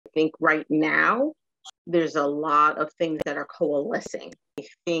think right now, there's a lot of things that are coalescing. I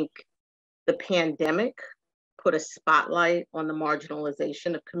think the pandemic put a spotlight on the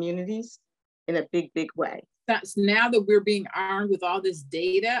marginalization of communities in a big, big way. That's now that we're being armed with all this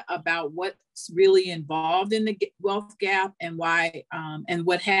data about what's really involved in the wealth gap and why, and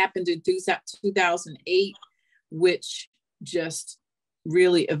what happened in 2008, which just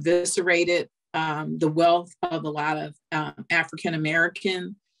really eviscerated the wealth of a lot of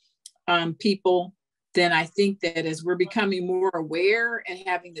African-American people, then I think that as we're becoming more aware and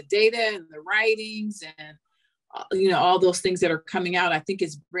having the data and the writings and all those things that are coming out, I think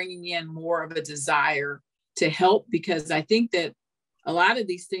it's bringing in more of a desire to help, because I think that a lot of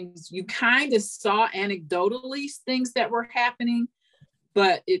these things you kind of saw anecdotally things that were happening,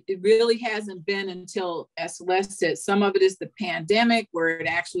 but it really hasn't been until, as Celeste said, some of it is the pandemic where it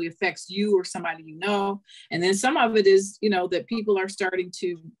actually affects you or somebody and then some of it is, that people are starting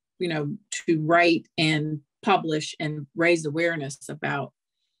to, to write and publish and raise awareness about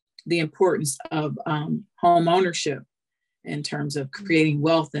the importance of home ownership in terms of creating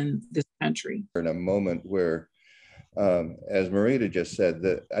wealth in this country. In a moment where, as Maurita just said,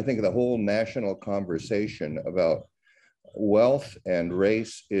 that I think the whole national conversation about wealth and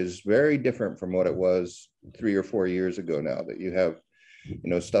race is very different from what it was 3 or 4 years ago now, that you have,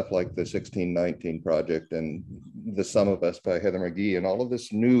 stuff like the 1619 Project and The Sum of Us by Heather McGhee and all of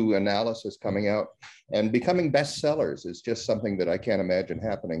this new analysis coming out and becoming bestsellers is just something that I can't imagine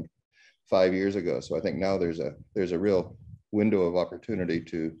happening 5 years ago. So I think now there's a real window of opportunity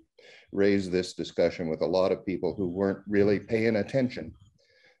to raise this discussion with a lot of people who weren't really paying attention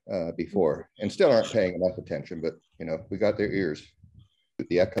before and still aren't paying enough attention, but we got their ears.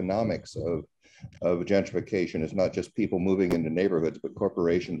 The economics of gentrification is not just people moving into neighborhoods, but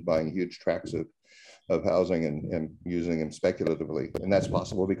corporations buying huge tracts of housing and using them speculatively. And that's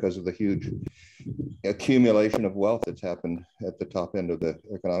possible because of the huge accumulation of wealth that's happened at the top end of the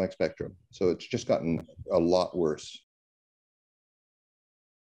economic spectrum. So it's just gotten a lot worse.